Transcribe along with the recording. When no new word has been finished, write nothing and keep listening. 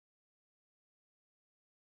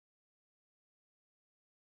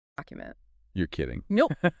document. You're kidding.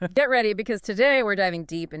 Nope. Get ready, because today we're diving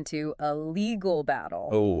deep into a legal battle.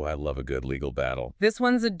 Oh, I love a good legal battle. This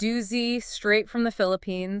one's a doozy, straight from the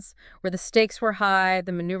Philippines, where the stakes were high,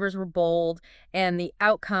 the maneuvers were bold, and the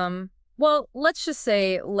outcome, well, let's just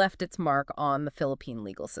say, left its mark on the Philippine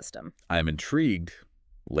legal system. I'm intrigued.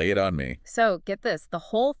 Lay it on me. So, get this. The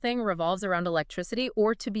whole thing revolves around electricity,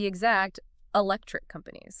 or to be exact, electric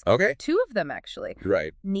companies. Okay. 2 of them, actually.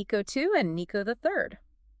 Right. Nico 2 and Nico the 3rd.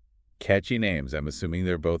 Catchy names. I'm assuming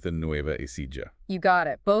they're both in Nueva Ecija. You got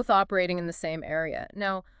it. Both operating in the same area.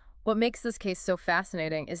 Now, what makes this case so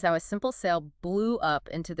fascinating is how a simple sale blew up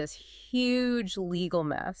into this huge legal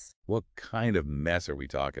mess. What kind of mess are we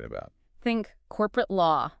talking about? Think corporate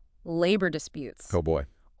law, labor disputes. Oh, boy.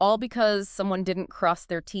 All because someone didn't cross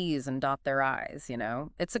their T's and dot their I's, you know?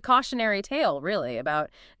 It's a cautionary tale, really, about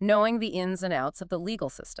knowing the ins and outs of the legal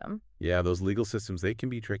system. Yeah, those legal systems, they can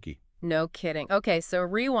be tricky. No kidding. Okay, so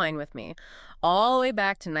rewind with me. All the way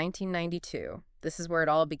back to 1992. This is where it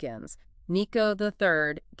all begins. Nico the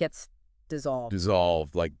 3rd gets dissolved.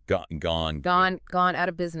 Dissolved, like gone. Gone out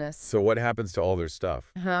of business. So what happens to all their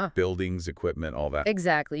stuff? Huh. Buildings, equipment, all that?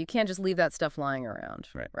 Exactly. You can't just leave that stuff lying around.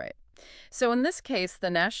 Right. So in this case, the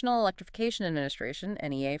National Electrification Administration,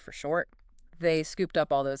 NEA for short, they scooped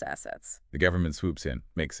up all those assets. The government swoops in.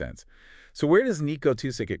 Makes sense. So where does Nico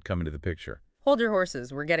Tusikit come into the picture? Hold your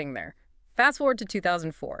horses. We're getting there. Fast forward to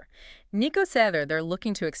 2004. Nico Cesar, they're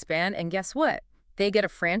looking to expand, and guess what? They get a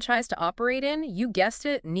franchise to operate in. You guessed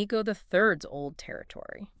it, Nico the 3rd's old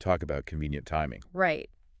territory. Talk about convenient timing. Right.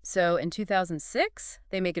 So in 2006,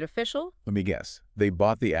 they make it official. Let me guess. They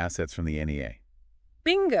bought the assets from the NEA.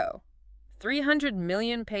 Bingo. 300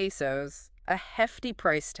 million pesos, a hefty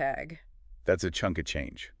price tag. That's a chunk of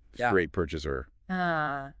change. Yeah. Straight purchaser.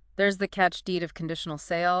 There's the catch deed of conditional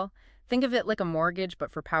sale. Think of it like a mortgage,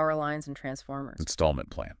 but for power lines and transformers. Installment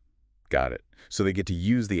plan. Got it. So they get to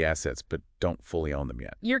use the assets, but don't fully own them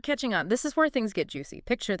yet. You're catching on. This is where things get juicy.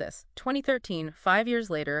 Picture this. 2013, 5 years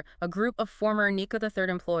later, a group of former Nico the 3rd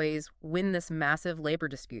employees win this massive labor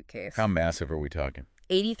dispute case. How massive are we talking?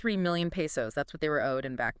 83 million pesos. That's what they were owed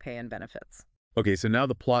in back pay and benefits. Okay, so now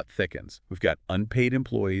the plot thickens. We've got unpaid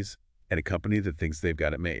employees and a company that thinks they've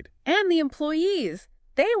got it made. And the employees.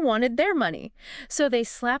 They wanted their money. So they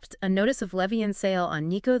slapped a notice of levy and sale on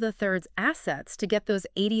Nico the 3rd's assets to get those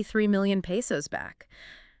 83 million pesos back.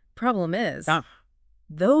 Problem is,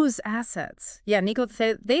 those assets, Nico,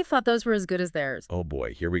 they thought those were as good as theirs. Oh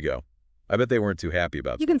boy, here we go. I bet they weren't too happy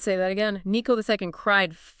about that. You can say that again. Nico II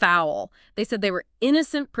cried foul. They said they were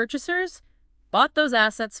innocent purchasers, bought those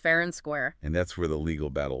assets fair and square. And that's where the legal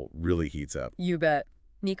battle really heats up. You bet.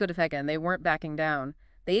 Nico II, they weren't backing down.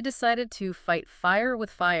 They decided to fight fire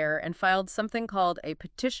with fire and filed something called a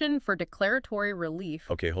petition for declaratory relief.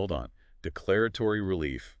 Okay, hold on. Declaratory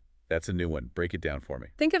relief. That's a new one. Break it down for me.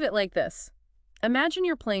 Think of it like this. Imagine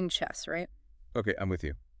you're playing chess, right? Okay, I'm with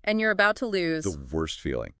you. And you're about to lose. The worst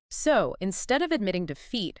feeling. So, instead of admitting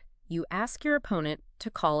defeat, you ask your opponent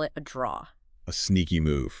to call it a draw. A sneaky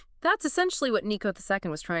move. That's essentially what Nico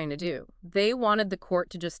II was trying to do. They wanted the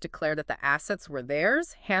court to just declare that the assets were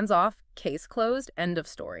theirs, hands off, case closed, end of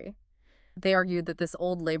story. They argued that this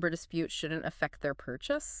old labor dispute shouldn't affect their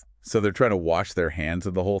purchase. So they're trying to wash their hands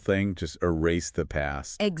of the whole thing, just erase the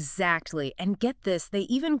past. Exactly. And get this, they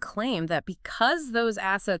even claim that because those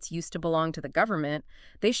assets used to belong to the government,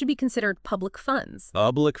 they should be considered public funds.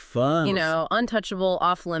 Public funds. You know, untouchable,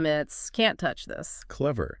 off limits, can't touch this.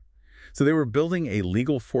 Clever. So they were building a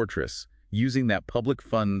legal fortress using that public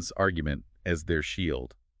funds argument as their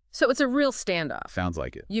shield. So it's a real standoff. Sounds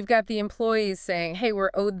like it. You've got the employees saying, hey, we're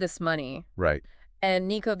owed this money. Right. And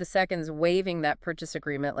Nico II's waving that purchase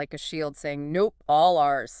agreement like a shield saying, nope, all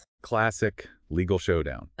ours. Classic legal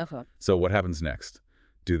showdown. So what happens next?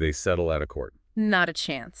 Do they settle out of court? Not a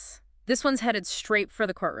chance. This one's headed straight for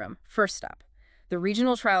the courtroom. First stop, the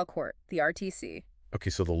regional trial court, the RTC. Okay,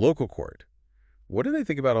 so the local court. What do they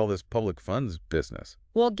think about all this public funds business?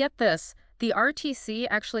 Well, get this. The RTC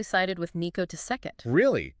actually sided with Nico II.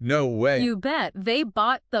 Really? No way. You bet. They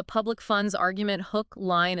bought the public funds argument hook,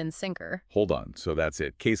 line, and sinker. Hold on. So that's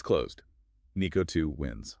it. Case closed. Nico II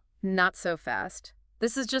wins. Not so fast.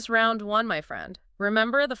 This is just round 1, my friend.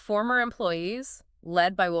 Remember the former employees,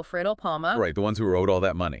 led by Wilfredo Palma? Right, the ones who were owed all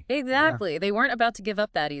that money. Exactly. Yeah. They weren't about to give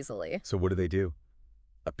up that easily. So what do?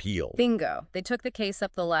 Appeal. Bingo. They took the case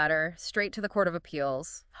up the ladder, straight to the Court of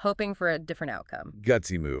Appeals, hoping for a different outcome.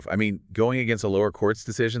 Gutsy move. I mean, going against a lower court's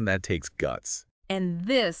decision, that takes guts. And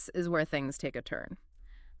this is where things take a turn.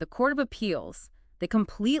 The Court of Appeals, they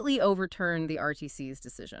completely overturned the RTC's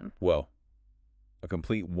decision. Whoa. A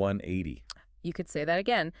complete 180. You could say that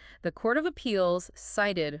again. The Court of Appeals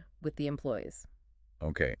sided with the employees.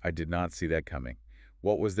 Okay, I did not see that coming.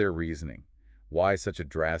 What was their reasoning? Why such a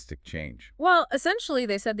drastic change? Well, essentially,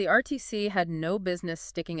 they said the RTC had no business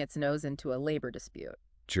sticking its nose into a labor dispute.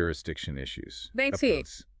 Jurisdiction issues. Thanks,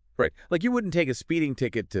 Appeals. Right. Like you wouldn't take a speeding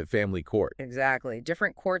ticket to family court. Exactly.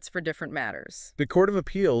 Different courts for different matters. The Court of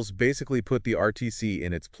Appeals basically put the RTC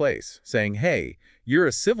in its place, saying, hey, you're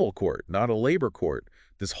a civil court, not a labor court.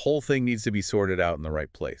 This whole thing needs to be sorted out in the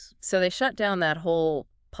right place. So they shut down that whole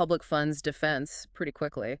public funds defense pretty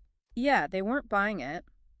quickly. Yeah, they weren't buying it.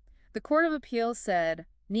 The Court of Appeals said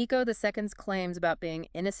Nico II's claims about being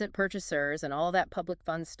innocent purchasers and all that public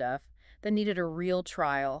fund stuff that needed a real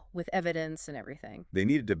trial with evidence and everything. They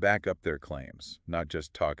needed to back up their claims, not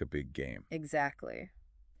just talk a big game. Exactly.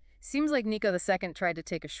 Seems like Nico II tried to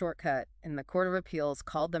take a shortcut, and the Court of Appeals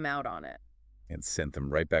called them out on it. And sent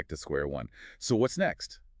them right back to square one. So what's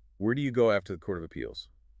next? Where do you go after the Court of Appeals?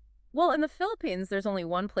 Well, in the Philippines, there's only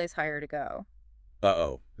one place higher to go.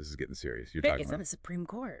 Uh-oh, this is getting serious. You're talking It's about... in the Supreme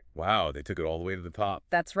Court. Wow, they took it all the way to the top.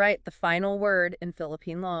 That's right, the final word in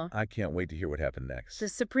Philippine law. I can't wait to hear what happened next. The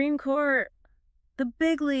Supreme Court. The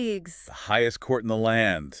big leagues. The highest court in the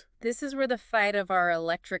land. This is where the fight of our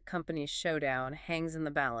electric company's showdown hangs in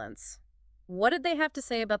the balance. What did they have to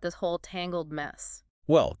say about this whole tangled mess?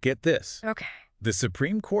 Well, get this. Okay. The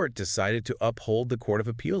Supreme Court decided to uphold the Court of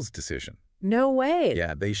Appeals decision. No way.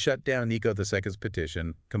 Yeah, they shut down Nico II's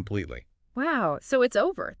petition completely. Wow, so it's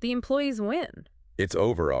over. The employees win. It's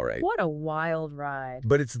over, all right. What a wild ride.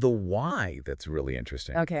 But it's the why that's really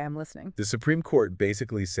interesting. Okay, I'm listening. The Supreme Court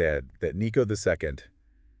basically said that Nico II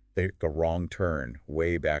took a wrong turn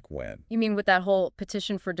way back when. You mean with that whole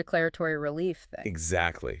petition for declaratory relief thing?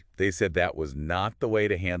 Exactly. They said that was not the way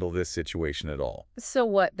to handle this situation at all. So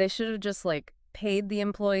what, they should have just, paid the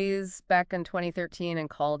employees back in 2013 and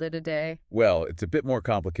called it a day? Well, it's a bit more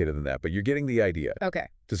complicated than that, but you're getting the idea. Okay.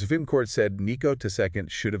 The Supreme Court said Nico II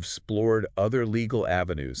should have explored other legal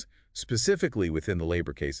avenues, specifically within the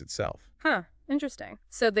labor case itself. Huh, interesting.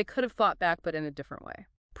 So they could have fought back, but in a different way.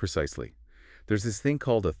 Precisely. There's this thing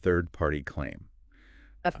called a third-party claim.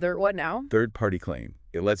 A third what now? Third-party claim.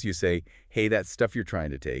 It lets you say, hey, that stuff you're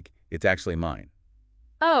trying to take, it's actually mine.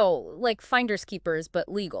 Oh, like finders keepers, but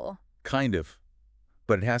legal. Kind of.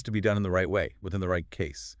 But it has to be done in the right way, within the right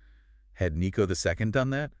case. Had Nico II done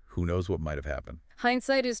that, who knows what might have happened.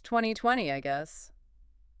 Hindsight is 20/20, I guess.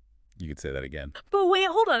 You could say that again. But wait,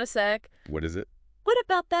 hold on a sec. What is it? What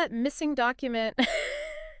about that missing document?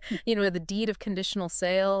 The deed of conditional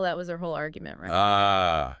sale? That was their whole argument, right?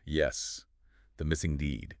 Ah, yes. The missing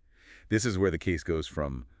deed. This is where the case goes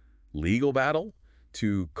from legal battle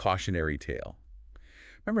to cautionary tale.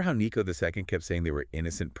 Remember how Nico II kept saying they were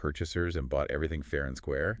innocent purchasers and bought everything fair and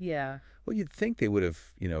square? Yeah. Well, you'd think they would have,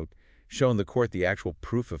 shown the court the actual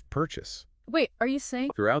proof of purchase. Wait, are you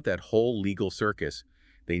saying? Throughout that whole legal circus,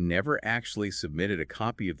 they never actually submitted a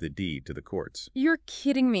copy of the deed to the courts. You're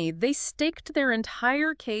kidding me. They staked their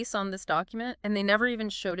entire case on this document, and they never even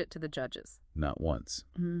showed it to the judges. Not once.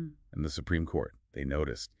 In the Supreme Court, they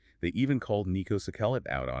noticed. They even called Nico II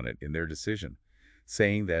out on it in their decision,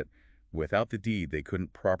 saying that without the deed, they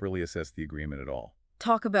couldn't properly assess the agreement at all.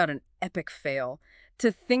 Talk about an epic fail.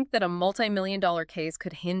 To think that a multi-million-dollar case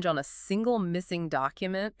could hinge on a single missing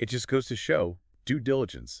document. It just goes to show due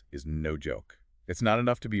diligence is no joke. It's not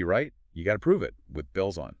enough to be right. You got to prove it with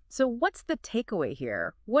bells on. So what's the takeaway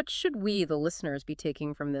here? What should we, the listeners, be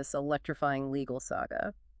taking from this electrifying legal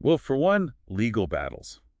saga? Well, for one, legal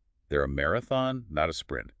battles. They're a marathon, not a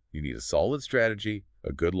sprint. You need a solid strategy,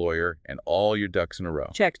 a good lawyer, and all your ducks in a row.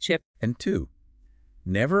 Check, Chip. And two,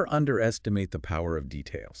 never underestimate the power of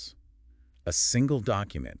details. A single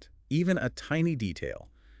document, even a tiny detail,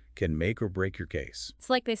 can make or break your case. It's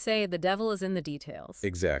like they say, the devil is in the details.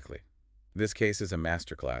 Exactly. This case is a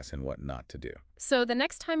masterclass in what not to do. So the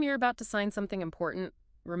next time you're about to sign something important,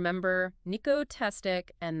 remember Nico Testic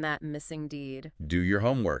and that missing deed. Do your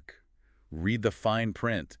homework. Read the fine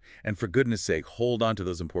print. And for goodness sake, hold on to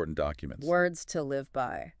those important documents. Words to live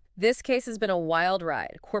by. This case has been a wild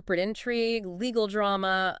ride. Corporate intrigue, legal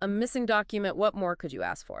drama, a missing document. What more could you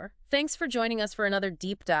ask for? Thanks for joining us for another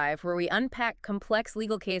deep dive where we unpack complex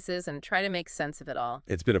legal cases and try to make sense of it all.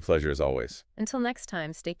 It's been a pleasure as always. Until next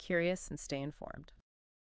time, stay curious and stay informed.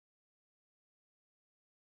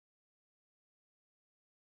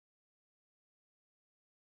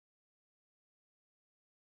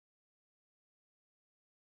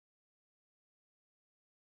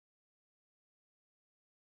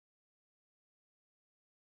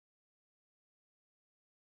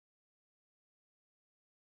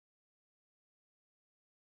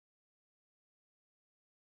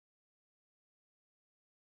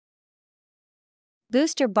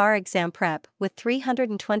 Boost your bar exam prep with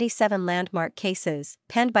 327 landmark cases,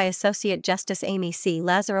 penned by Associate Justice Amy C.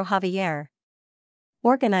 Lazaro Javier.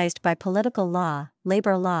 Organized by political law,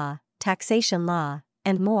 labor law, taxation law,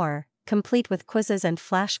 and more, complete with quizzes and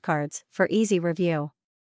flashcards for easy review.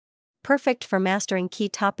 Perfect for mastering key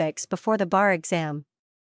topics before the bar exam.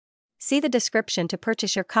 See the description to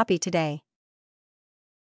purchase your copy today.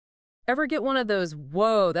 Ever get one of those,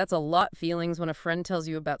 whoa, that's a lot feelings when a friend tells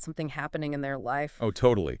you about something happening in their life? Oh,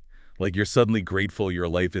 totally. Like you're suddenly grateful your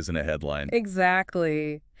life isn't a headline.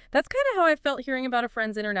 Exactly. That's kind of how I felt hearing about a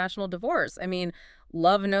friend's international divorce. I mean,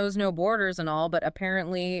 love knows no borders and all, but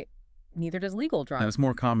apparently neither does legal And drama. it's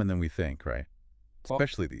more common than we think, right?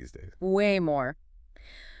 Especially these days. Way more.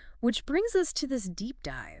 Which brings us to this deep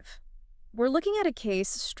dive. We're looking at a case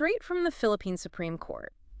straight from the Philippine Supreme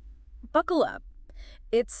Court. Buckle up.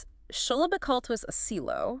 It's Shulabakaltos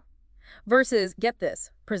Asilo versus, get this,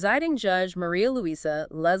 Presiding Judge Maria Luisa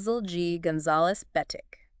Lezel G. Gonzalez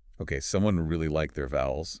Betic. Okay, someone really liked their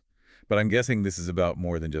vowels. But I'm guessing this is about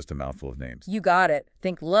more than just a mouthful of names. You got it.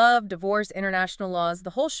 Think love, divorce, international laws,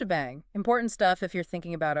 the whole shebang. Important stuff if you're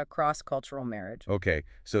thinking about a cross-cultural marriage. Okay,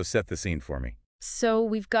 so set the scene for me. So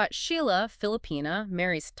we've got Sheila, Filipina,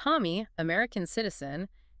 marries Tommy, American citizen,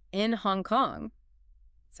 in Hong Kong.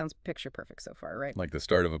 Sounds picture perfect so far, right? Like the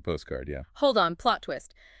start of a postcard, yeah. Hold on, plot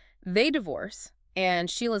twist. They divorce, and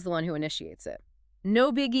Sheila's the one who initiates it.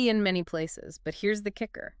 No biggie in many places, but here's the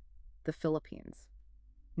kicker. The Philippines.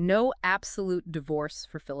 No absolute divorce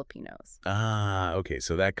for Filipinos. Ah, okay,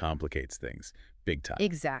 so that complicates things. Big time.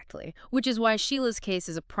 Exactly. Which is why Sheila's case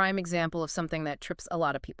is a prime example of something that trips a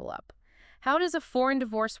lot of people up. How does a foreign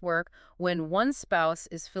divorce work when one spouse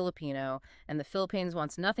is Filipino and the Philippines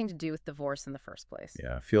wants nothing to do with divorce in the first place?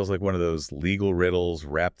 Yeah, feels like one of those legal riddles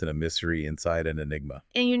wrapped in a mystery inside an enigma.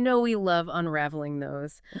 And you know we love unraveling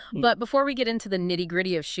those. But before we get into the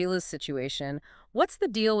nitty-gritty of Sheila's situation, what's the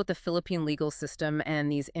deal with the Philippine legal system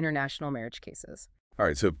and these international marriage cases? All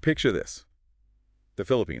right, so picture this. The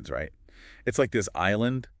Philippines, right? It's like this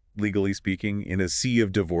island, legally speaking, in a sea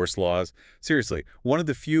of divorce laws. Seriously, one of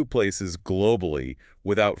the few places globally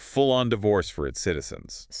without full-on divorce for its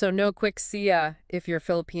citizens. So no quick see ya if you're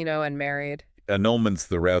Filipino and married. Annulment's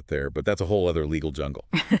the route there, but that's a whole other legal jungle.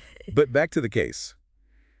 But back to the case.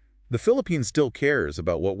 The Philippines still cares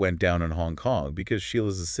about what went down in Hong Kong because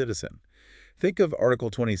Sheila's a citizen. Think of Article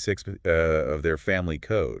 26 of their family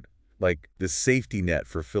code, like the safety net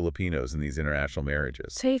for Filipinos in these international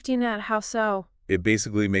marriages. Safety net, how so? It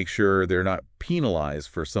basically makes sure they're not penalized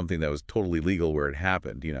for something that was totally legal where it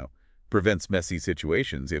happened, prevents messy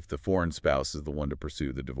situations if the foreign spouse is the one to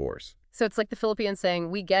pursue the divorce. So it's like the Philippines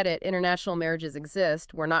saying, we get it, international marriages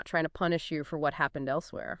exist, we're not trying to punish you for what happened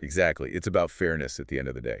elsewhere. Exactly. It's about fairness at the end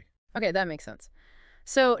of the day. Okay, that makes sense.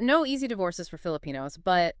 So no easy divorces for Filipinos,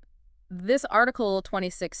 but this Article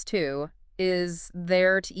 26.2 is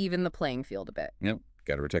there to even the playing field a bit. Yep.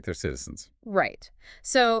 Got to protect their citizens. Right.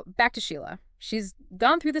 So back to Sheila. She's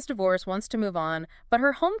gone through this divorce, wants to move on, but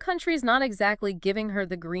her home country is not exactly giving her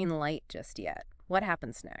the green light just yet. What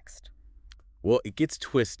happens next? Well, it gets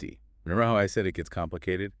twisty. Remember how I said it gets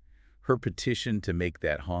complicated? Her petition to make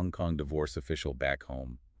that Hong Kong divorce official back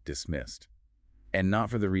home dismissed. And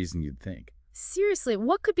not for the reason you'd think. Seriously,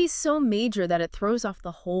 what could be so major that it throws off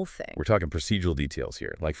the whole thing? We're talking procedural details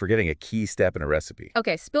here, like forgetting a key step in a recipe.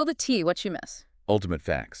 Okay, spill the tea. What you miss? Ultimate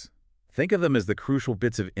facts. Think of them as the crucial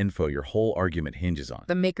bits of info your whole argument hinges on.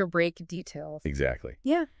 The make or break details. Exactly.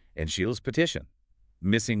 Yeah. And Sheila's petition,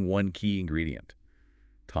 missing one key ingredient,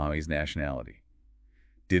 Tommy's nationality.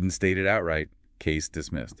 Didn't state it outright, case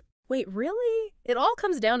dismissed. Wait, really? It all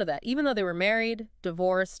comes down to that, even though they were married,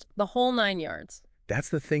 divorced, the whole 9 yards. That's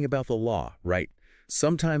the thing about the law, right?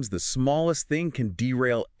 Sometimes the smallest thing can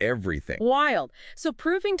derail everything. Wild. So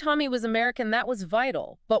proving Tommy was American, that was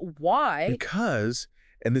vital. But why? Because,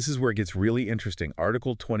 and this is where it gets really interesting,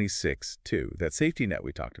 Article 26.2, that safety net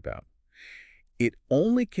we talked about, it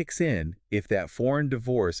only kicks in if that foreign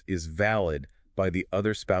divorce is valid by the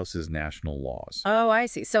other spouse's national laws. Oh, I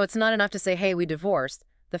see. So it's not enough to say, hey, we divorced.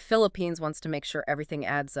 The Philippines wants to make sure everything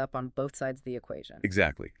adds up on both sides of the equation.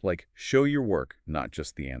 Exactly. Like, show your work, not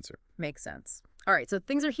just the answer. Makes sense. All right, so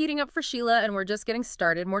things are heating up for Sheila, and we're just getting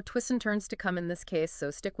started. More twists and turns to come in this case,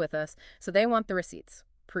 so stick with us. So they want the receipts.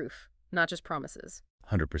 Proof, not just promises.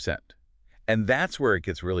 100%. And that's where it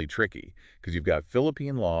gets really tricky, because you've got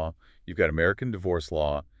Philippine law, you've got American divorce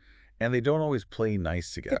law, and they don't always play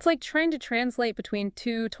nice together. It's like trying to translate between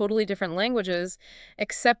two totally different languages,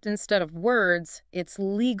 except instead of words, it's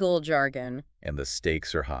legal jargon. And the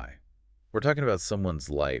stakes are high. We're talking about someone's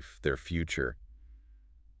life, their future.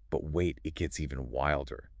 But wait, it gets even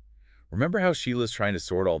wilder. Remember how Sheila's trying to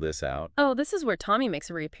sort all this out? Oh, this is where Tommy makes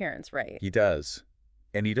a reappearance, right? He does.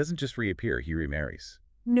 And he doesn't just reappear, he remarries.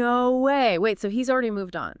 No way. Wait, so he's already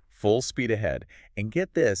moved on. Full speed ahead. And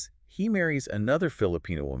get this, he marries another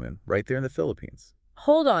Filipino woman right there in the Philippines.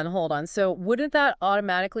 Hold on. So wouldn't that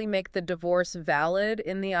automatically make the divorce valid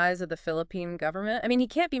in the eyes of the Philippine government? I mean, he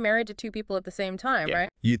can't be married to two people at the same time, right?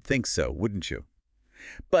 You'd think so, wouldn't you?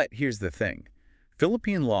 But here's the thing.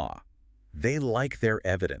 Philippine law, they like their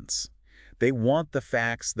evidence. They want the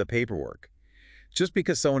facts, the paperwork. Just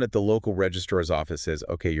because someone at the local registrar's office says,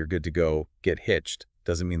 okay, you're good to go, get hitched,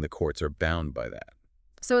 doesn't mean the courts are bound by that.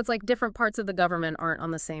 So it's like different parts of the government aren't on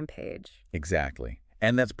the same page. Exactly.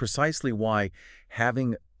 And that's precisely why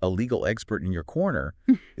having a legal expert in your corner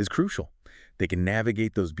is crucial. They can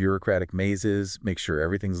navigate those bureaucratic mazes, make sure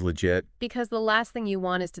everything's legit. Because the last thing you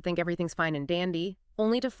want is to think everything's fine and dandy,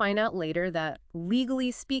 only to find out later that, legally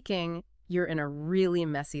speaking, you're in a really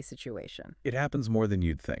messy situation. It happens more than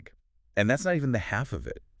you'd think. And that's not even the half of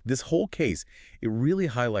it. This whole case, it really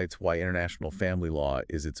highlights why international family law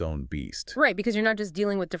is its own beast. Right, because you're not just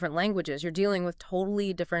dealing with different languages, you're dealing with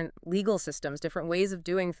totally different legal systems, different ways of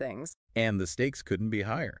doing things. And the stakes couldn't be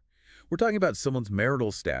higher. We're talking about someone's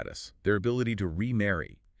marital status, their ability to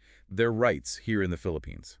remarry, their rights here in the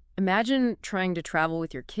Philippines. Imagine trying to travel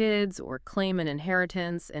with your kids or claim an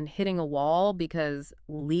inheritance and hitting a wall because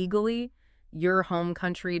legally your home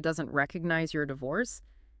country doesn't recognize your divorce.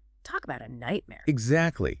 Talk about a nightmare.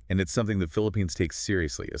 Exactly. And it's something the Philippines takes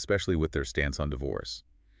seriously, especially with their stance on divorce.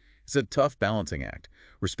 It's a tough balancing act,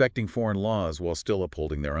 respecting foreign laws while still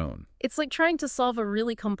upholding their own. It's like trying to solve a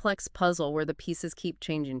really complex puzzle where the pieces keep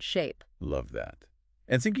changing shape. Love that.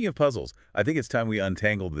 And thinking of puzzles, I think it's time we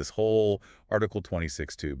untangled this whole Article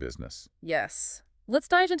 26(2) business. Yes. Let's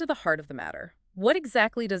dive into the heart of the matter. What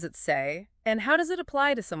exactly does it say, and how does it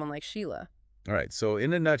apply to someone like Sheila? All right, so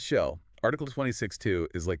in a nutshell, Article 26(2)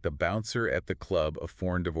 is like the bouncer at the club of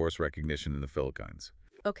foreign divorce recognition in the Philippines.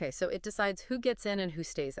 Okay, so it decides who gets in and who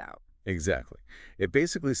stays out. Exactly. It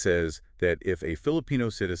basically says that if a Filipino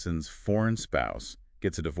citizen's foreign spouse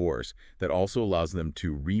gets a divorce that also allows them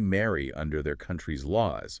to remarry under their country's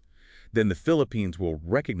laws, then the Philippines will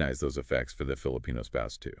recognize those effects for the Filipino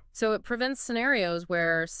spouse too. So it prevents scenarios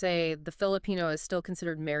where, say, the Filipino is still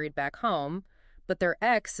considered married back home, but their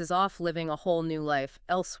ex is off living a whole new life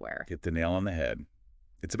elsewhere. Get the nail on the head.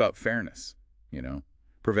 It's about fairness, you know?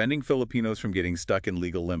 Preventing Filipinos from getting stuck in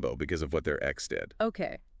legal limbo because of what their ex did.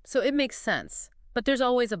 Okay, so it makes sense. But there's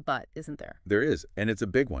always a but, isn't there? There is, and it's a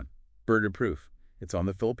big one. Burden of proof. It's on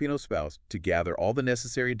the Filipino spouse to gather all the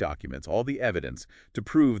necessary documents, all the evidence, to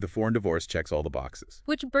prove the foreign divorce checks all the boxes.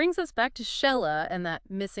 Which brings us back to Sheila and that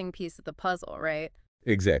missing piece of the puzzle, right?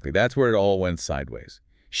 Exactly. That's where it all went sideways.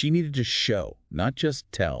 She needed to show, not just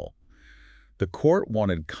tell. The court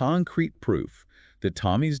wanted concrete proof that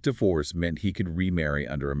Tommy's divorce meant he could remarry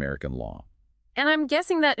under American law. And I'm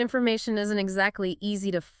guessing that information isn't exactly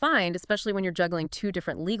easy to find, especially when you're juggling two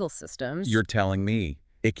different legal systems. You're telling me.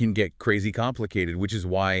 It can get crazy complicated, which is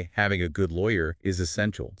why having a good lawyer is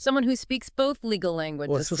essential. Someone who speaks both legal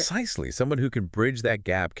languages. Well, precisely. Someone who can bridge that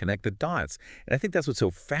gap, connect the dots. And I think that's what's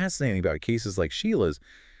so fascinating about cases like Sheila's.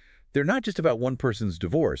 They're not just about one person's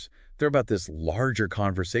divorce. They're about this larger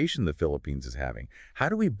conversation the Philippines is having. How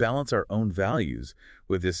do we balance our own values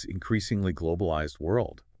with this increasingly globalized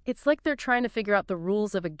world? It's like they're trying to figure out the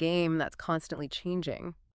rules of a game that's constantly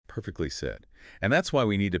changing. Perfectly said. And that's why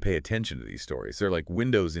we need to pay attention to these stories. They're like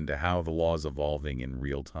windows into how the law is evolving in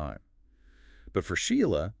real time. But for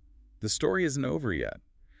Sheila, the story isn't over yet.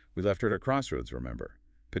 We left her at a crossroads, remember?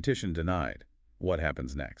 Petition denied. What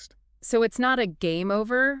happens next? So it's not a game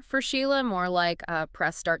over for Sheila, more like a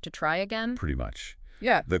press start to try again? Pretty much.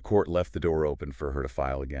 Yeah. The court left the door open for her to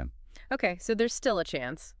file again. Okay, so there's still a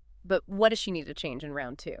chance. But what does she need to change in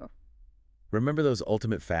round 2? Remember those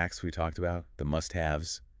ultimate facts we talked about? The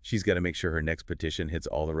must-haves? She's got to make sure her next petition hits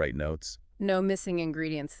all the right notes. No missing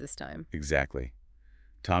ingredients this time. Exactly.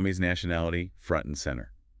 Tommy's nationality, front and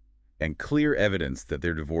center. And clear evidence that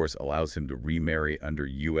their divorce allows him to remarry under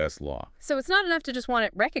U.S. law. So it's not enough to just want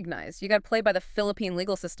it recognized. You got to play by the Philippine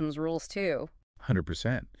legal system's rules, too.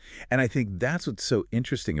 100%. And I think that's what's so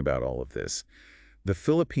interesting about all of this. The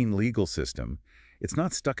Philippine legal system, it's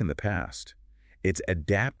not stuck in the past. It's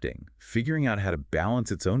adapting, figuring out how to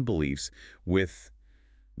balance its own beliefs with,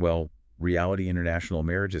 well, reality international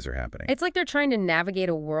marriages are happening. It's like they're trying to navigate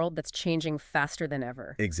a world that's changing faster than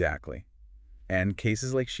ever. Exactly. And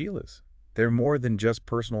cases like Sheila's. They're more than just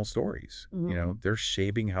personal stories. Mhm. They're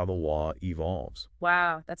shaping how the law evolves.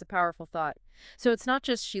 Wow, that's a powerful thought. So it's not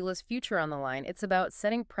just Sheila's future on the line, it's about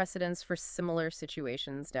setting precedents for similar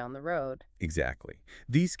situations down the road. Exactly.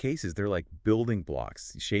 These cases, they're like building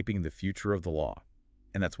blocks shaping the future of the law.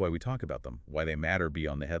 And that's why we talk about them, why they matter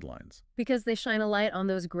beyond the headlines. Because they shine a light on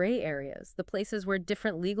those gray areas, the places where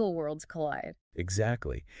different legal worlds collide.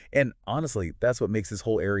 Exactly. And honestly, that's what makes this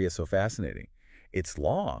whole area so fascinating. It's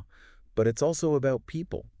law, but it's also about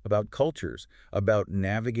people, about cultures, about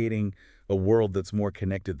navigating a world that's more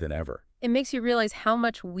connected than ever. It makes you realize how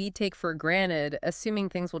much we take for granted, assuming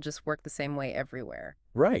things will just work the same way everywhere.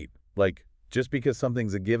 Right. Like, just because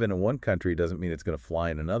something's a given in one country doesn't mean it's going to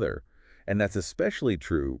fly in another. And that's especially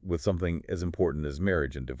true with something as important as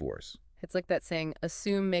marriage and divorce. It's like that saying,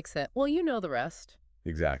 assume makes it. Well, you know the rest.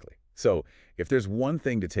 Exactly. So, if there's one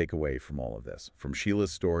thing to take away from all of this, from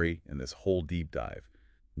Sheila's story and this whole deep dive,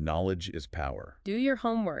 knowledge is power. Do your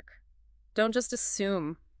homework. Don't just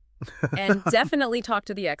assume. And definitely talk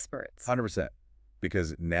to the experts. 100%.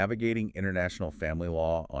 Because navigating international family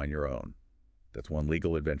law on your own, that's one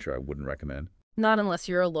legal adventure I wouldn't recommend. Not unless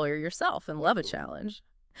you're a lawyer yourself and love a challenge.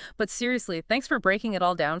 But seriously, thanks for breaking it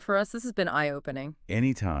all down for us. This has been eye-opening.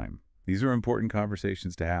 Anytime. These are important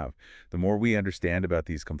conversations to have. The more we understand about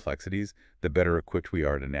these complexities, the better equipped we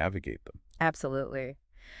are to navigate them. Absolutely.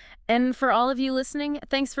 And for all of you listening,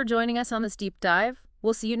 thanks for joining us on this deep dive.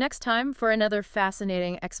 We'll see you next time for another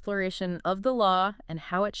fascinating exploration of the law and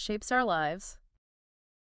how it shapes our lives.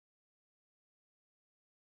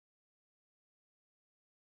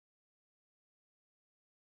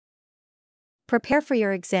 Prepare for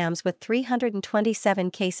your exams with 327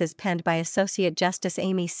 cases penned by Associate Justice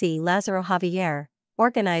Amy C. Lazaro Javier,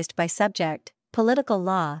 organized by subject, political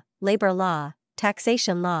law, labor law,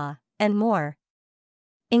 taxation law, and more.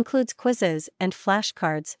 Includes quizzes and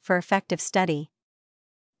flashcards for effective study.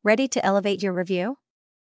 Ready to elevate your review?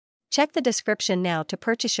 Check the description now to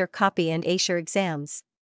purchase your copy and ace your exams.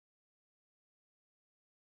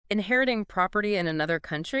 Inheriting property in another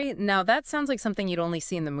country? Now that sounds like something you'd only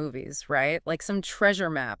see in the movies, right? Like some treasure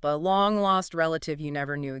map, a long-lost relative you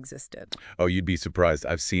never knew existed. Oh, you'd be surprised.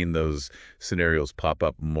 I've seen those scenarios pop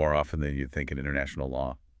up more often than you'd think in international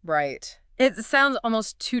law. Right. It sounds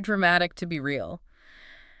almost too dramatic to be real.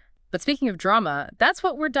 But speaking of drama, that's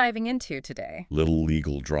what we're diving into today. Little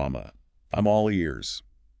legal drama. I'm all ears.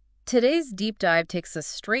 Today's deep dive takes us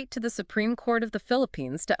straight to the Supreme Court of the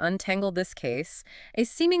Philippines to untangle this case, a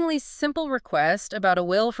seemingly simple request about a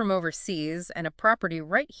will from overseas and a property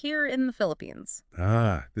right here in the Philippines.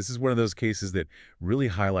 This is one of those cases that really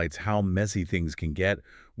highlights how messy things can get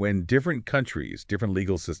when different countries, different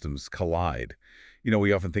legal systems collide.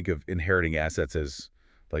 We often think of inheriting assets as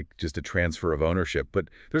like just a transfer of ownership, but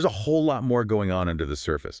there's a whole lot more going on under the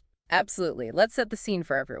surface. Absolutely. Let's set the scene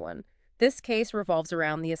for everyone. This case revolves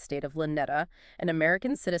around the estate of Lynetta, an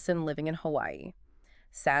American citizen living in Hawaii.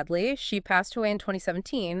 Sadly, she passed away in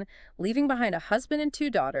 2017, leaving behind a husband and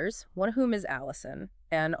 2 daughters, one of whom is Allison,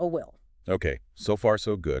 and a will. Okay, so far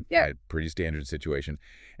so good. Yeah. Right, pretty standard situation.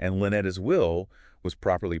 And Lynetta's will was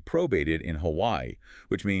properly probated in Hawaii,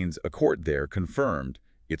 which means a court there confirmed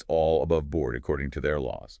it's all above board according to their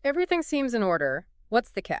laws. Everything seems in order.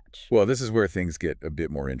 What's the catch? Well, this is where things get a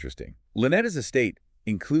bit more interesting. Lynetta's estate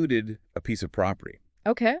included a piece of property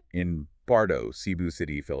Okay. in Bardo, Cebu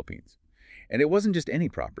City, Philippines. And it wasn't just any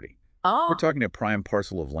property. Oh, We're talking a prime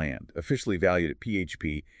parcel of land, officially valued at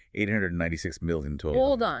PHP 896 million total.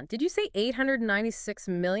 hold on. Did you say 896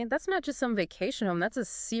 million? That's not just some vacation home. That's a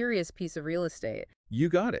serious piece of real estate. You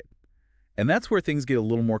got it. And that's where things get a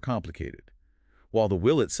little more complicated. While the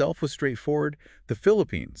will itself was straightforward, the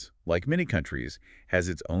Philippines, like many countries, has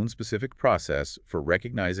its own specific process for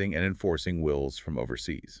recognizing and enforcing wills from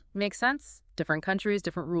overseas. Makes sense. Different countries,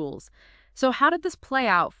 different rules. So how did this play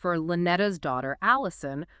out for Lynetta's daughter,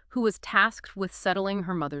 Allison, who was tasked with settling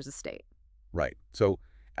her mother's estate? Right. So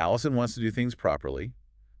Allison wants to do things properly,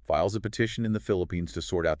 files a petition in the Philippines to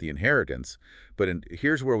sort out the inheritance, but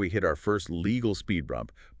here's where we hit our first legal speed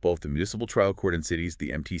bump. Both the municipal trial court in cities, the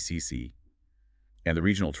MTCC, and the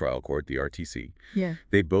regional trial court, the RTC,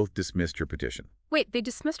 they both dismissed her petition. Wait, they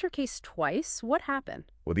dismissed her case twice? What happened?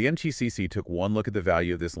 Well, the MTCC took one look at the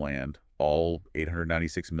value of this land, all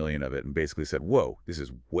 896 million of it, and basically said, whoa, this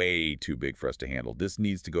is way too big for us to handle. This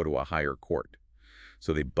needs to go to a higher court.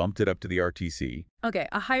 So they bumped it up to the RTC. Okay,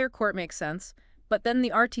 a higher court makes sense. But then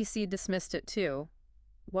the RTC dismissed it too.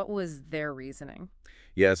 What was their reasoning?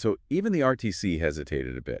 Yeah, so even the RTC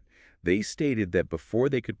hesitated a bit. They stated that before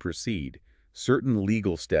they could proceed, certain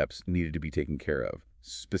legal steps needed to be taken care of,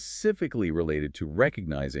 specifically related to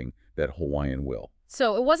recognizing that Hawaiian will.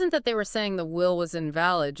 So it wasn't that they were saying the will was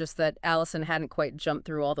invalid, just that Allison hadn't quite jumped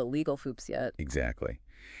through all the legal hoops yet. Exactly.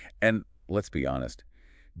 And let's be honest,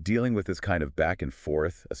 dealing with this kind of back and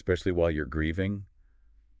forth, especially while you're grieving,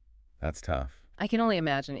 that's tough. I can only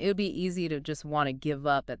imagine. It would be easy to just want to give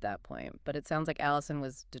up at that point, but it sounds like Allison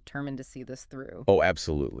was determined to see this through. Oh,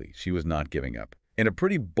 absolutely. She was not giving up. In a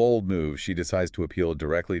pretty bold move, she decides to appeal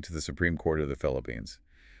directly to the Supreme Court of the Philippines,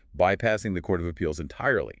 bypassing the Court of Appeals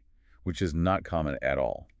entirely, which is not common at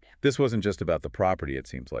all. This wasn't just about the property, it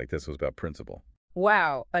seems like. This was about principle.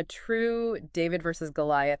 Wow, a true David versus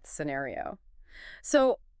Goliath scenario.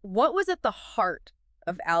 So what was at the heart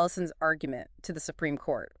of Allison's argument to the Supreme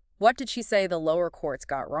Court? What did she say the lower courts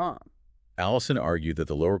got wrong? Allison argued that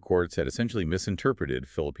the lower courts had essentially misinterpreted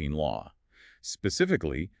Philippine law,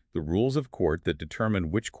 specifically the rules of court that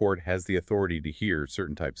determine which court has the authority to hear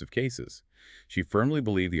certain types of cases. She firmly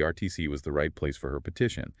believed the RTC was the right place for her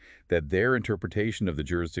petition, that their interpretation of the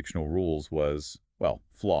jurisdictional rules was, well,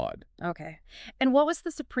 flawed. Okay. And what was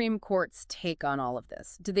the Supreme Court's take on all of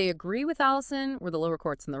this? Did they agree with Allison? Were the lower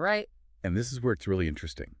courts in the right? And this is where it's really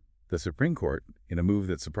interesting. The Supreme Court, in a move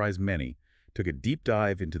that surprised many, took a deep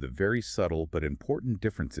dive into the very subtle but important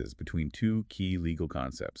differences between two key legal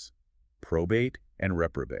concepts: probate and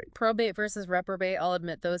reprobate. Probate versus reprobate, I'll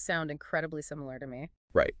admit those sound incredibly similar to me.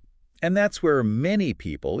 Right. And that's where many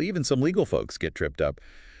people, even some legal folks, get tripped up.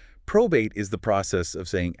 Probate is the process of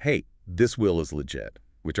saying, hey, this will is legit,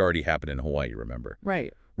 which already happened in Hawaii, remember?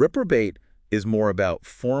 Right. Reprobate is more about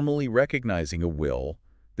formally recognizing a will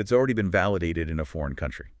that's already been validated in a foreign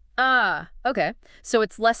country. Ah, okay. So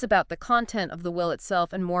it's less about the content of the will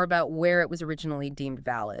itself and more about where it was originally deemed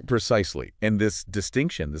valid. Precisely. And this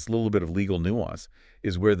distinction, this little bit of legal nuance,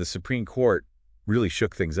 is where the Supreme Court really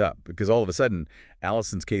shook things up, because all of a sudden,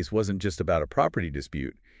 Allison's case wasn't just about a property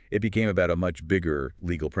dispute. It became about a much bigger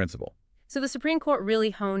legal principle. So the Supreme Court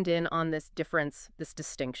really honed in on this difference, this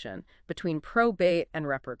distinction between probate and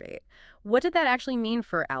reprobate. What did that actually mean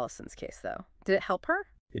for Allison's case, though? Did it help her?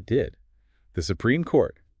 It did. The Supreme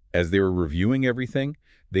Court, as they were reviewing everything,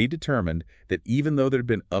 they determined that even though there had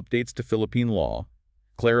been updates to Philippine law,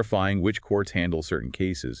 clarifying which courts handle certain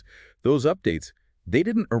cases, those updates, they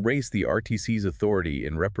didn't erase the RTC's authority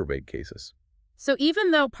in reprobate cases. So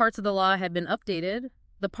even though parts of the law had been updated,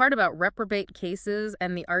 the part about reprobate cases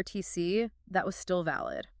and the RTC, that was still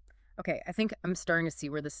valid. Okay, I think I'm starting to see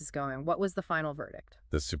where this is going. What was the final verdict?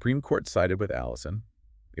 The Supreme Court sided with Allison.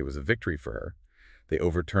 It was a victory for her. They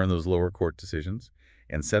overturned those lower court decisions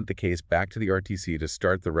and sent the case back to the RTC to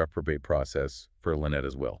start the reprobate process for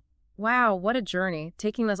Lynetta's will. Wow, what a journey,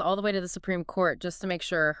 taking this all the way to the Supreme Court just to make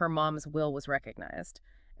sure her mom's will was recognized.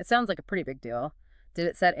 It sounds like a pretty big deal. Did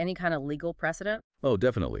it set any kind of legal precedent? Oh,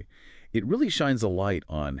 definitely. It really shines a light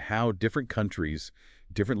on how different countries,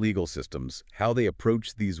 different legal systems, how they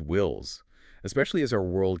approach these wills, especially as our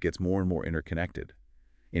world gets more and more interconnected.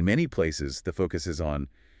 In many places, the focus is on,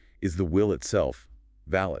 is the will itself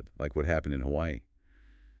valid, like what happened in Hawaii?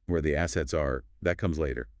 Where the assets are, that comes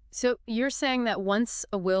later. So you're saying that once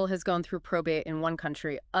a will has gone through probate in one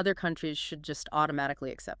country, other countries should just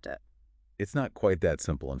automatically accept it? It's not quite that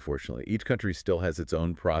simple, unfortunately. Each country still has its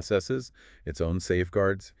own processes, its own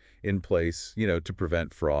safeguards in place, to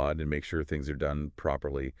prevent fraud and make sure things are done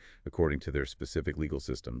properly according to their specific legal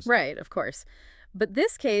systems. Right, of course. But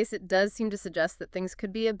this case, it does seem to suggest that things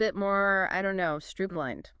could be a bit more, I don't know,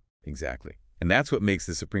 streamlined. Exactly. And that's what makes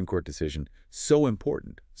the Supreme Court decision so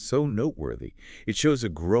important, so noteworthy. It shows a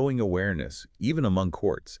growing awareness, even among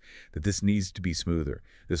courts, that this needs to be smoother,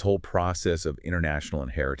 this whole process of international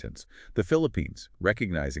inheritance. The Philippines,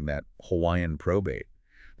 recognizing that Hawaiian probate,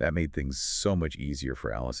 that made things so much easier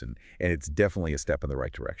for Allison, and it's definitely a step in the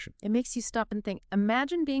right direction. It makes you stop and think,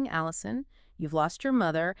 imagine being Allison, you've lost your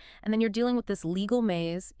mother, and then you're dealing with this legal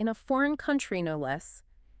maze in a foreign country, no less.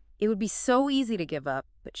 It would be so easy to give up,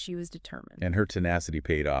 but she was determined. And her tenacity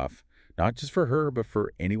paid off, not just for her, but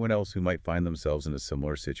for anyone else who might find themselves in a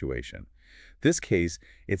similar situation. This case,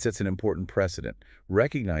 it sets an important precedent,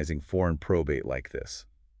 recognizing foreign probate like this.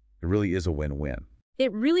 It really is a win-win.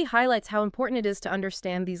 It really highlights how important it is to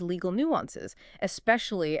understand these legal nuances,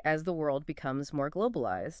 especially as the world becomes more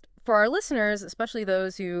globalized. For our listeners, especially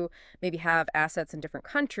those who maybe have assets in different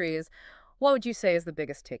countries, what would you say is the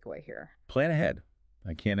biggest takeaway here? Plan ahead.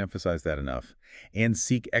 I can't emphasize that enough. And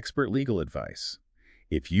seek expert legal advice.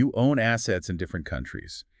 If you own assets in different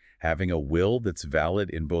countries, having a will that's valid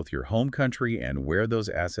in both your home country and where those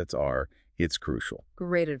assets are, it's crucial.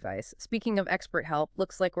 Great advice. Speaking of expert help,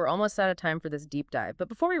 looks like we're almost out of time for this deep dive. But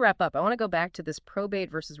before we wrap up, I want to go back to this probate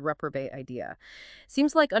versus reprobate idea.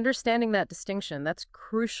 Seems like understanding that distinction, that's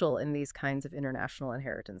crucial in these kinds of international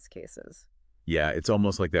inheritance cases. Yeah, it's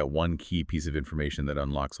almost like that one key piece of information that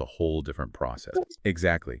unlocks a whole different process.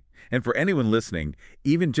 Exactly. And for anyone listening,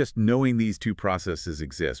 even just knowing these two processes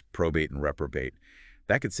exist, probate and reprobate,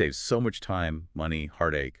 that could save so much time, money,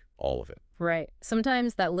 heartache, all of it. Right.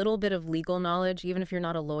 Sometimes that little bit of legal knowledge, even if you're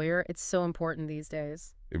not a lawyer, it's so important these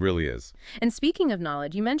days. It really is. And speaking of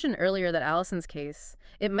knowledge, you mentioned earlier that Allison's case,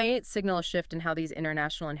 it might signal a shift in how these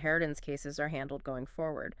international inheritance cases are handled going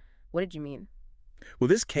forward. What did you mean? Well,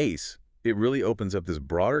 this case, it really opens up this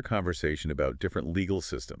broader conversation about different legal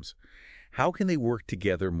systems. How can they work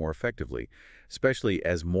together more effectively, especially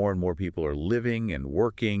as more and more people are living and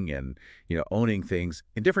working and, owning things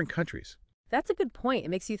in different countries? That's a good point. It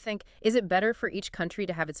makes you think, is it better for each country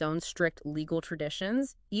to have its own strict legal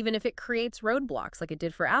traditions, even if it creates roadblocks like it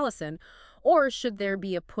did for Allison? Or should there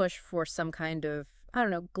be a push for some kind of, I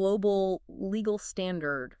don't know, global legal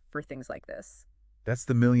standard for things like this? That's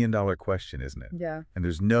the million-dollar question, isn't it? Yeah. And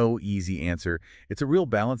there's no easy answer. It's a real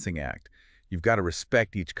balancing act. You've got to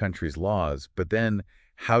respect each country's laws, but then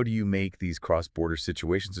how do you make these cross-border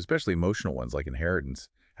situations, especially emotional ones like inheritance,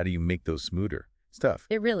 how do you make those smoother? It's tough.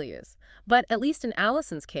 It really is. But at least in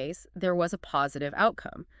Allison's case, there was a positive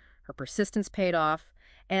outcome. Her persistence paid off,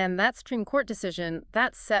 and that Supreme Court decision,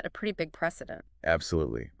 that set a pretty big precedent.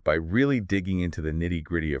 Absolutely. By really digging into the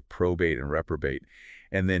nitty-gritty of probate and reprobate,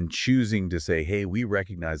 and then choosing to say, hey, we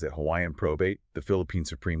recognize that Hawaiian probate, the Philippine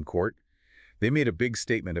Supreme Court, they made a big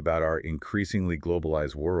statement about our increasingly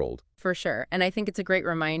globalized world. For sure. And I think it's a great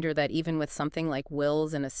reminder that even with something like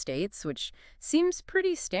wills and estates, which seems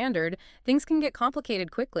pretty standard, things can get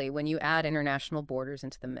complicated quickly when you add international borders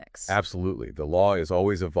into the mix. Absolutely. The law is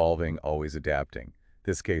always evolving, always adapting.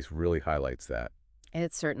 This case really highlights that.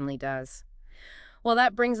 It certainly does. Well,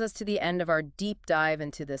 that brings us to the end of our deep dive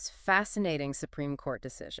into this fascinating Supreme Court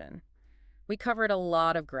decision. We covered a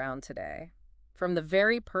lot of ground today. From the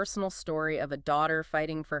very personal story of a daughter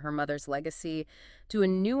fighting for her mother's legacy to a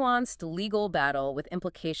nuanced legal battle with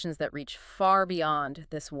implications that reach far beyond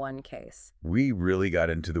this one case. We really got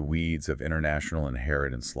into the weeds of international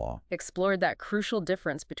inheritance law. Explored that crucial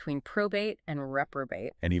difference between probate and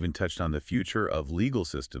reprobate. And even touched on the future of legal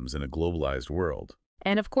systems in a globalized world.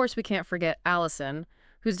 And of course, we can't forget Allison,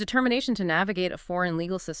 whose determination to navigate a foreign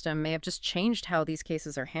legal system may have just changed how these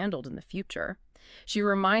cases are handled in the future. She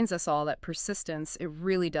reminds us all that persistence, it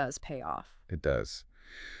really does pay off. It does.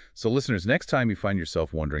 So listeners, next time you find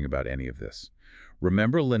yourself wondering about any of this,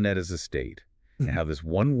 remember Lynetta's estate and how this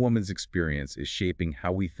one woman's experience is shaping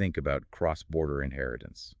how we think about cross-border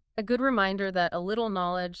inheritance. A good reminder that a little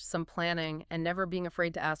knowledge, some planning, and never being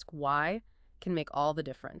afraid to ask why can make all the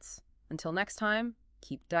difference. Until next time,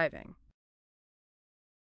 keep diving.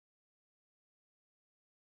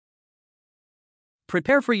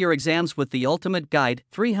 Prepare for your exams with the ultimate guide,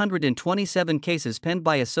 327 cases penned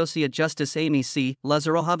by Associate Justice Amy C.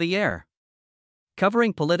 Lazaro Javier.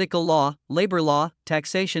 Covering political law, labor law,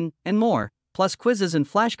 taxation, and more, plus quizzes and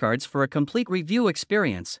flashcards for a complete review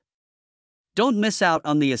experience. Don't miss out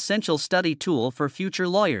on the essential study tool for future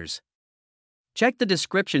lawyers. Check the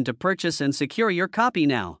description to purchase and secure your copy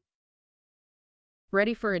now.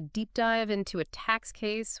 Ready for a deep dive into a tax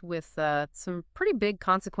case with some pretty big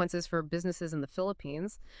consequences for businesses in the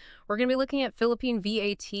Philippines? We're going to be looking at Philippine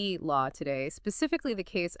VAT law today, specifically the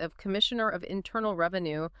case of Commissioner of Internal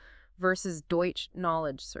Revenue versus Deutsche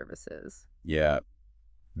Knowledge Services. Yeah.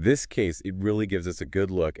 This case, it really gives us a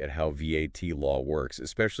good look at how VAT law works,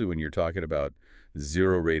 especially when you're talking about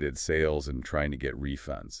zero-rated sales and trying to get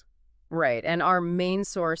refunds. Right, and our main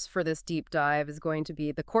source for this deep dive is going to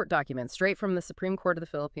be the court documents straight from the Supreme Court of the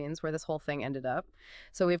Philippines, where this whole thing ended up.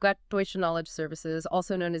 So we've got Deutsche Knowledge Services,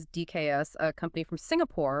 also known as DKS, a company from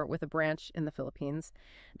Singapore with a branch in the Philippines.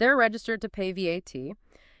 They're registered to pay VAT,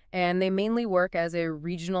 and they mainly work as a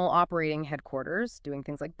regional operating headquarters, doing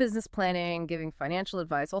things like business planning, giving financial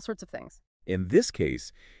advice, all sorts of things. In this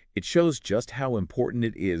case, it shows just how important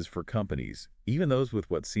it is for companies, even those with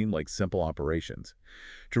what seem like simple operations,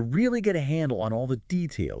 to really get a handle on all the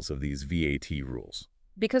details of these VAT rules.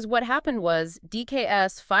 Because what happened was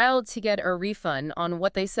DKS filed to get a refund on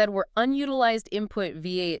what they said were unutilized input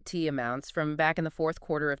VAT amounts from back in the fourth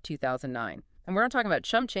quarter of 2009. And we're not talking about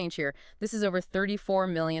chump change here. This is over 34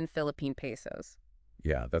 million Philippine pesos.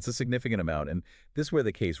 Yeah, that's a significant amount, and this is where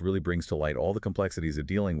the case really brings to light all the complexities of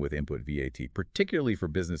dealing with input VAT, particularly for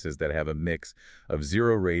businesses that have a mix of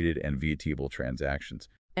zero-rated and VAT-able transactions.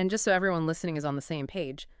 And just so everyone listening is on the same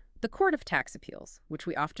page, the Court of Tax Appeals, which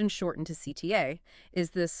we often shorten to CTA, is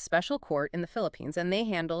this special court in the Philippines, and they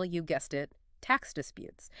handle, you guessed it, tax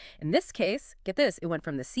disputes. In this case, get this, it went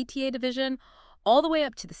from the CTA division all the way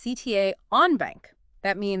up to the CTA en banc.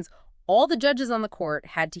 That means all the judges on the court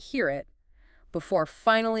had to hear it, before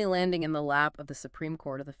finally landing in the lap of the Supreme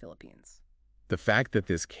Court of the Philippines. The fact that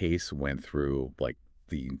this case went through, like,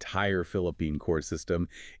 the entire Philippine court system,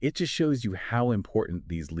 it just shows you how important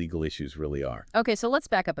these legal issues really are. Okay, so let's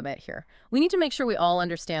back up a bit here. We need to make sure we all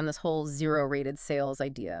understand this whole zero-rated sales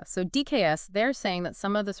idea. So DKS, they're saying that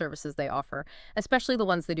some of the services they offer, especially the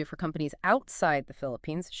ones they do for companies outside the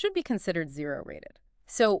Philippines, should be considered zero-rated.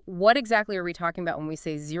 So what exactly are we talking about when we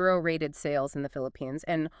say zero-rated sales in the Philippines,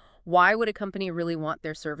 and why would a company really want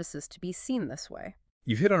their services to be seen this way?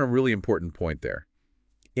 You've hit on a really important point there.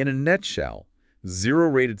 In a nutshell,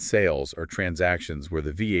 zero-rated sales are transactions where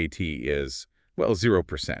the VAT is, well,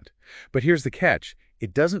 0%. But here's the catch.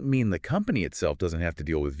 It doesn't mean the company itself doesn't have to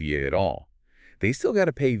deal with VA at all. They still got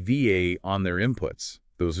to pay VA on their inputs.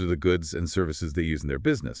 Those are the goods and services they use in their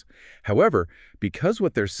business. However, because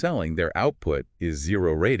what they're selling, their output, is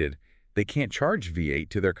zero-rated, they can't charge V8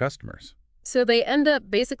 to their customers. So they end up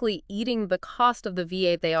basically eating the cost of the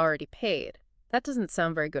VA they already paid. That doesn't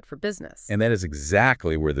sound very good for business. And that is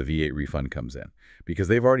exactly where the V8 refund comes in, because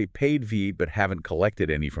they've already paid V but haven't collected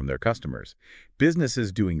any from their customers.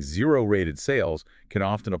 Businesses doing zero-rated sales can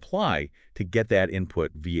often apply to get that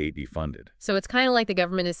input V8 defunded. So it's kind of like the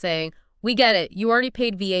government is saying, we get it, you already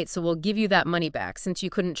paid V8, so we'll give you that money back since you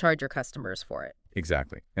couldn't charge your customers for it.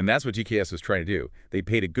 Exactly. And that's what GKS was trying to do. They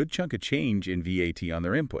paid a good chunk of change in VAT on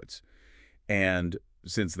their inputs. And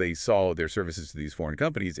since they saw their services to these foreign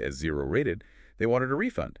companies as zero-rated, they wanted a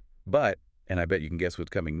refund. But, and I bet you can guess what's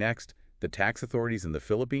coming next, the tax authorities in the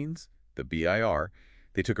Philippines, the BIR,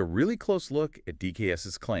 they took a really close look at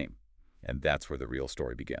DKS's claim. And that's where the real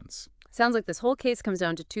story begins. Sounds like this whole case comes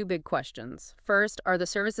down to two big questions. First, are the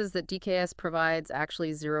services that DKS provides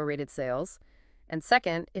actually zero-rated sales? And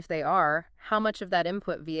second, if they are, how much of that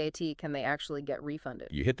input VAT can they actually get refunded?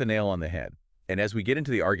 You hit the nail on the head. And as we get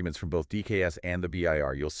into the arguments from both DKS and the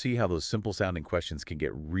BIR, you'll see how those simple-sounding questions can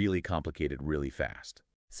get really complicated really fast.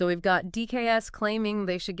 So we've got DKS claiming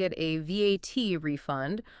they should get a VAT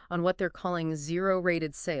refund on what they're calling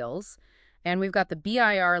zero-rated sales. And we've got the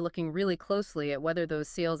BIR looking really closely at whether those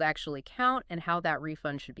sales actually count and how that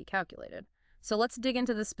refund should be calculated. So let's dig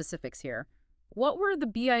into the specifics here. What were the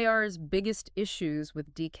BIR's biggest issues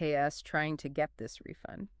with DKS trying to get this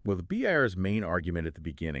refund? Well, the BIR's main argument at the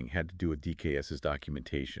beginning had to do with DKS's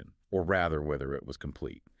documentation, or rather whether it was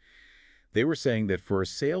complete. They were saying that for a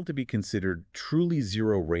sale to be considered truly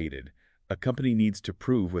zero-rated, a company needs to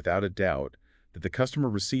prove without a doubt that the customer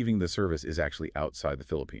receiving the service is actually outside the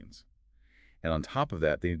Philippines. And on top of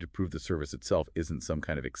that, they need to prove the service itself isn't some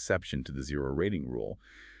kind of exception to the zero-rating rule.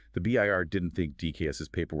 The BIR didn't think DKS's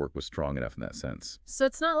paperwork was strong enough in that sense. So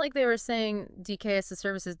it's not like they were saying DKS's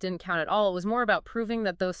services didn't count at all. It was more about proving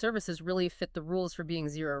that those services really fit the rules for being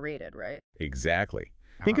zero-rated, right? Exactly.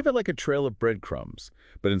 Think of it like a trail of breadcrumbs,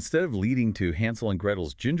 but instead of leading to Hansel and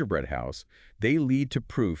Gretel's gingerbread house, they lead to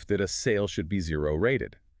proof that a sale should be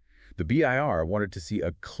zero-rated. The BIR wanted to see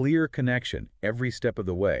a clear connection every step of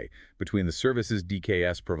the way between the services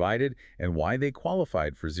DKS provided and why they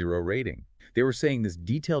qualified for zero rating. They were saying this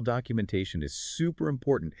detailed documentation is super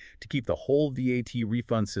important to keep the whole VAT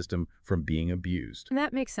refund system from being abused. And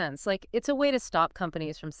that makes sense. Like, it's a way to stop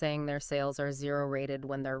companies from saying their sales are zero-rated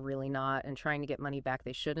when they're really not and trying to get money back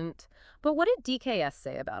they shouldn't. But what did DKS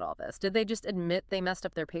say about all this? Did they just admit they messed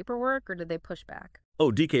up their paperwork, or did they push back?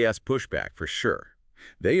 Oh, DKS pushback for sure.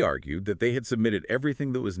 They argued that they had submitted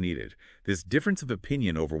everything that was needed. This difference of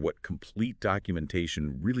opinion over what complete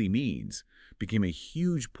documentation really means became a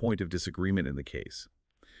huge point of disagreement in the case.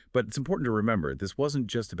 But it's important to remember, this wasn't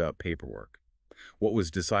just about paperwork. What was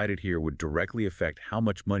decided here would directly affect how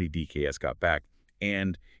much money DKS got back,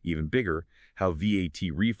 and, even bigger, how VAT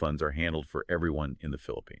refunds are handled for everyone in the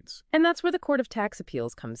Philippines. And that's where the Court of Tax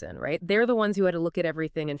Appeals comes in, right? They're the ones who had to look at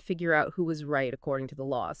everything and figure out who was right according to the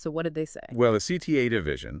law. So what did they say? Well, the CTA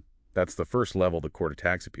division, that's the first level of the Court of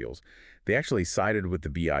Tax Appeals, they actually sided with the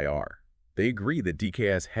BIR. They agreed that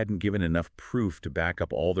DKS hadn't given enough proof to back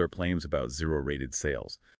up all their claims about zero-rated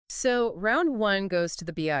sales. So round one goes to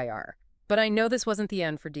the BIR. But I know this wasn't the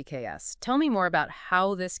end for DKS. Tell me more about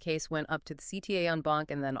how this case went up to the CTA en banc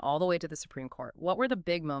and then all the way to the Supreme Court. What were the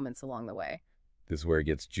big moments along the way? This is where it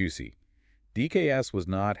gets juicy. DKS was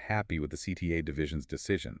not happy with the CTA division's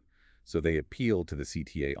decision, so they appealed to the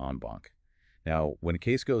CTA en banc. Now, when a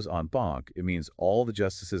case goes en banc, it means all the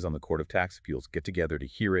justices on the Court of Tax Appeals get together to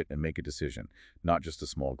hear it and make a decision, not just a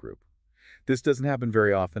small group. This doesn't happen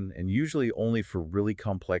very often, and usually only for really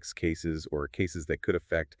complex cases or cases that could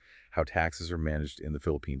affect how taxes are managed in the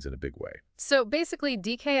Philippines in a big way. So basically,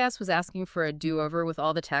 DKS was asking for a do-over with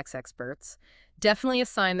all the tax experts. Definitely a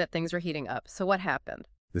sign that things were heating up. So what happened?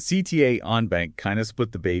 The CTA en banc kind of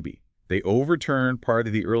split the baby. They overturned part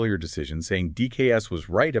of the earlier decision, saying DKS was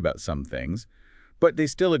right about some things, but they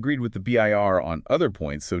still agreed with the BIR on other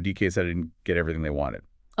points, so DKS didn't get everything they wanted.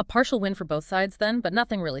 A partial win for both sides then, but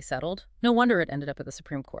nothing really settled. No wonder it ended up at the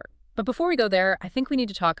Supreme Court. But before we go there, I think we need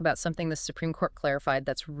to talk about something the Supreme Court clarified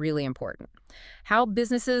that's really important. How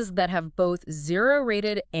businesses that have both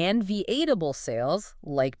zero-rated and VAT-able sales,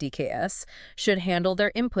 like DKS, should handle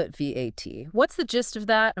their input VAT. What's the gist of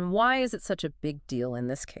that, and why is it such a big deal in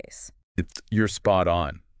this case? You're spot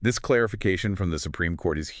on. This clarification from the Supreme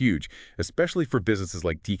Court is huge, especially for businesses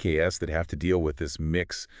like DKS that have to deal with this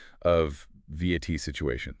mix of VAT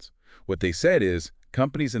situations. What they said is,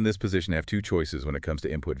 companies in this position have two choices when it comes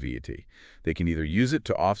to input VAT. They can either use it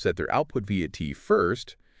to offset their output VAT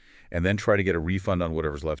first and then try to get a refund on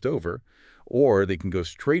whatever's left over, or they can go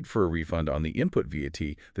straight for a refund on the input VAT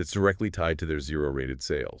that's directly tied to their zero-rated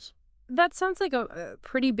sales. That sounds like a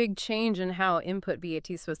pretty big change in how input VAT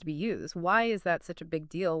is supposed to be used. Why is that such a big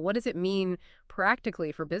deal? What does it mean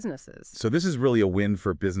practically for businesses? So this is really a win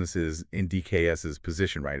for businesses in DKS's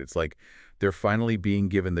position, right? It's like they're finally being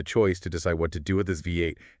given the choice to decide what to do with this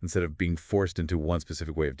V8 instead of being forced into one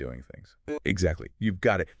specific way of doing things. Exactly. You've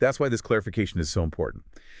got it. That's why this clarification is so important.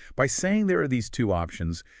 By saying there are these two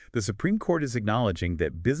options, the Supreme Court is acknowledging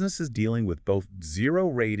that businesses dealing with both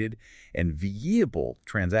zero-rated and VAT-able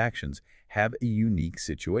transactions have a unique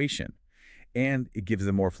situation. And it gives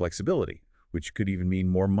them more flexibility, which could even mean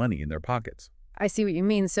more money in their pockets. I see what you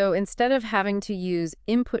mean. So instead of having to use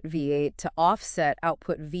input VAT to offset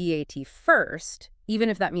output VAT first, even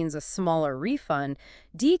if that means a smaller refund,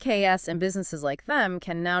 DKS and businesses like them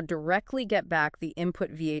can now directly get back the input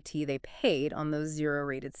VAT they paid on those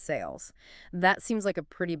zero-rated sales. That seems like a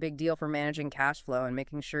pretty big deal for managing cash flow and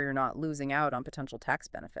making sure you're not losing out on potential tax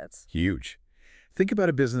benefits. Huge. Think about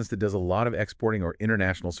a business that does a lot of exporting or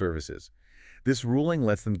international services. This ruling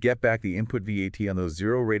lets them get back the input VAT on those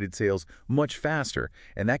zero-rated sales much faster,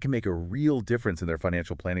 and that can make a real difference in their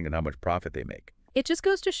financial planning and how much profit they make. It just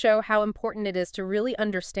goes to show how important it is to really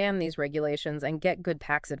understand these regulations and get good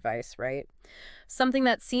tax advice, right? Something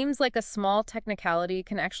that seems like a small technicality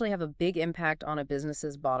can actually have a big impact on a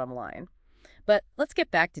business's bottom line. But let's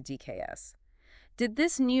get back to DKS. Did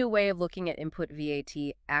this new way of looking at input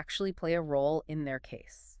VAT actually play a role in their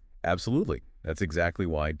case? Absolutely. That's exactly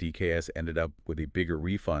why DKS ended up with a bigger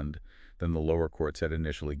refund than the lower courts had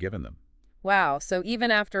initially given them. Wow, so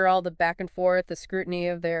even after all the back and forth, the scrutiny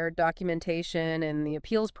of their documentation and the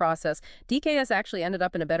appeals process, DKS actually ended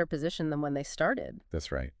up in a better position than when they started.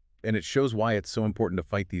 That's right. And it shows why it's so important to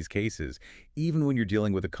fight these cases, even when you're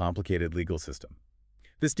dealing with a complicated legal system.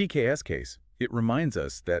 This DKS case, it reminds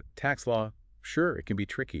us that tax law, sure, it can be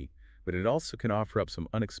tricky, but it also can offer up some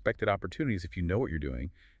unexpected opportunities if you know what you're doing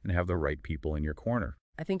and have the right people in your corner.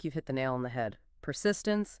 I think you've hit the nail on the head.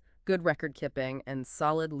 Persistence, good record keeping, and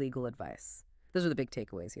solid legal advice. Those are the big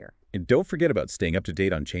takeaways here. And don't forget about staying up to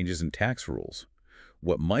date on changes in tax rules.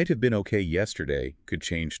 What might have been okay yesterday could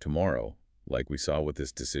change tomorrow, like we saw with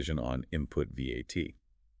this decision on input VAT.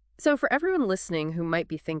 So for everyone listening who might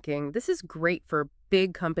be thinking, this is great for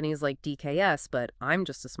big companies like DKS, but I'm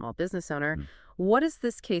just a small business owner, what does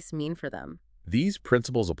this case mean for them? These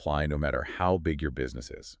principles apply no matter how big your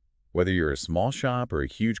business is. Whether you're a small shop or a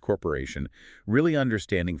huge corporation, really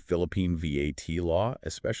understanding Philippine VAT law,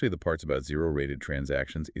 especially the parts about zero-rated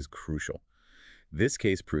transactions, is crucial. This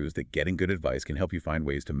case proves that getting good advice can help you find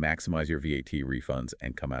ways to maximize your VAT refunds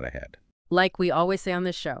and come out ahead. Like we always say on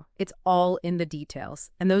this show, it's all in the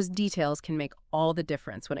details, and those details can make all the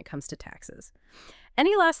difference when it comes to taxes.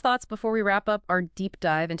 Any last thoughts before we wrap up our deep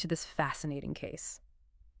dive into this fascinating case?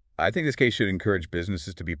 I think this case should encourage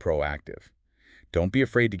businesses to be proactive. Don't be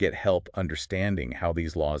afraid to get help understanding how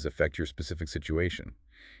these laws affect your specific situation.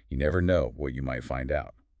 You never know what you might find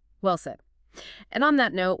out. Well said. And on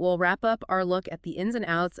that note, we'll wrap up our look at the ins and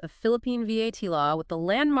outs of Philippine VAT law with the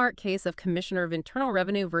landmark case of Commissioner of Internal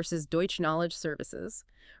Revenue versus Deutsche Knowledge Services.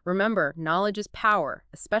 Remember, knowledge is power,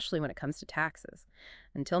 especially when it comes to taxes.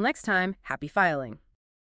 Until next time, happy filing.